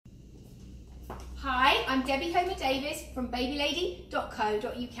Hi, I'm Debbie Homer Davis from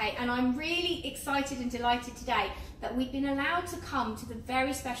babylady.co.uk, and I'm really excited and delighted today that we've been allowed to come to the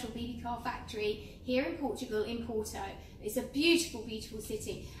very special Bebecar Factory here in Portugal, in Porto. It's a beautiful, beautiful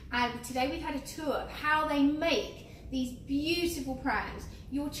city, and today we've had a tour of how they make these beautiful prams.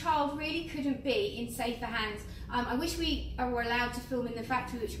 Your child really couldn't be in safer hands. I wish we were allowed to film in the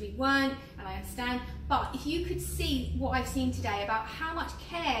factory, which we weren't, and I understand, but if you could see what I've seen today about how much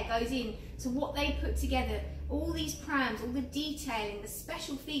care goes in to what they put together, all these prams, all the detailing, the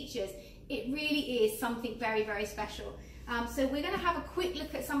special features, it really is something very, very special. So we're going to have a quick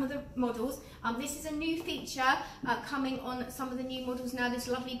look at some of the models. This is a new feature coming on some of the new models now, this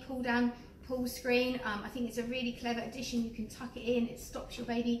lovely pull screen. I think it's a really clever addition. You can tuck it in, it stops your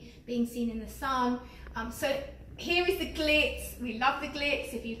baby being seen in the sun. So here is the glitz. We love the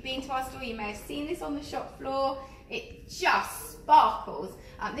glitz. If you've been to our store, you may have seen this on the shop floor. It just sparkles.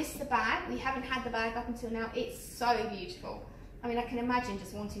 This is the bag. We haven't had the bag up until now. It's so beautiful. I mean, I can imagine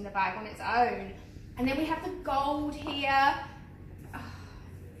just wanting the bag on its own. And then we have the gold here.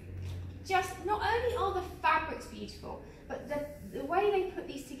 Just, not only are the fabrics beautiful, but the way they put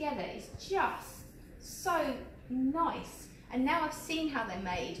these together is just so nice. And now I've seen how they're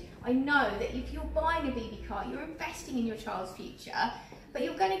made, I know that if you're buying a Bebecar, you're investing in your child's future, but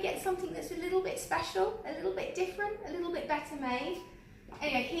you're going to get something that's a little bit special, a little bit different, a little bit better made.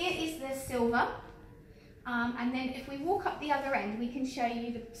 Anyway, here is the silver. And then if we walk up the other end, we can show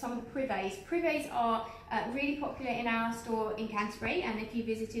you some of the privets. Privets are really popular in our store in Canterbury, and if you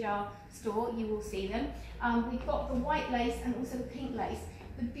visited our store, you will see them. We've got the white lace and also the pink lace.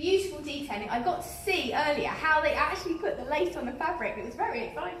 The beautiful detailing. I got to see earlier how they actually put the lace on the fabric. It was very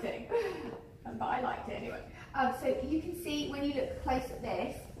exciting, but I liked it anyway. So you can see when you look close at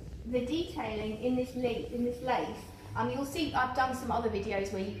this, the detailing in this lace. You'll see I've done some other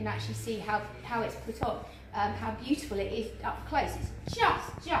videos where you can actually see how it's put on, how beautiful it is up close. It's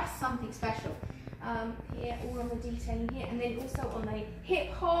just something special. Here, all on the detailing here, and then also on the hip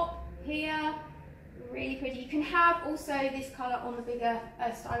hop here, really pretty. You can have also this colour on the bigger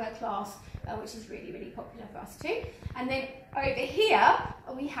stylo class, which is really, really popular for us too. And then over here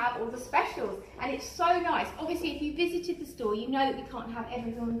we have all the specials, and it's so nice. Obviously, if you visited the store, you know that we can't have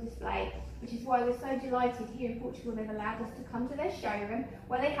everything on display, which is why we're so delighted here in Portugal they've allowed us to come to their showroom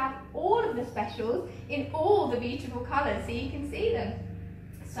where they have all of the specials in all the beautiful colours so you can see them.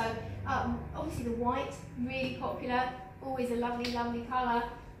 So obviously the white, really popular, always a lovely, lovely colour.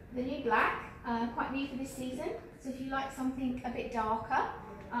 The new black, quite new for this season, so if you like something a bit darker.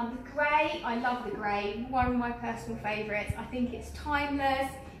 The grey, I love the grey, one of my personal favourites. I think it's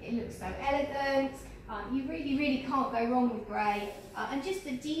timeless, it looks so elegant. You really, really can't go wrong with grey. And just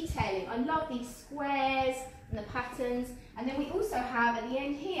the detailing, I love these squares and the patterns. And then we also have at the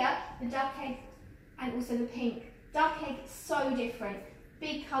end here, the duck egg and also the pink. Duck egg is so different.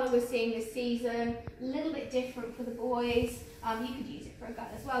 Big colour we're seeing this season, a little bit different for the boys. You could use it for a girl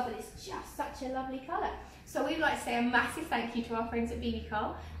as well, but it's just such a lovely colour. So we'd like to say a massive thank you to our friends at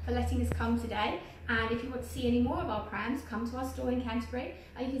Bebecar for letting us come today. And if you want to see any more of our prams, come to our store in Canterbury,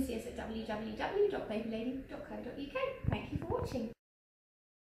 and you can see us at www.babylady.co.uk. Thank you for watching.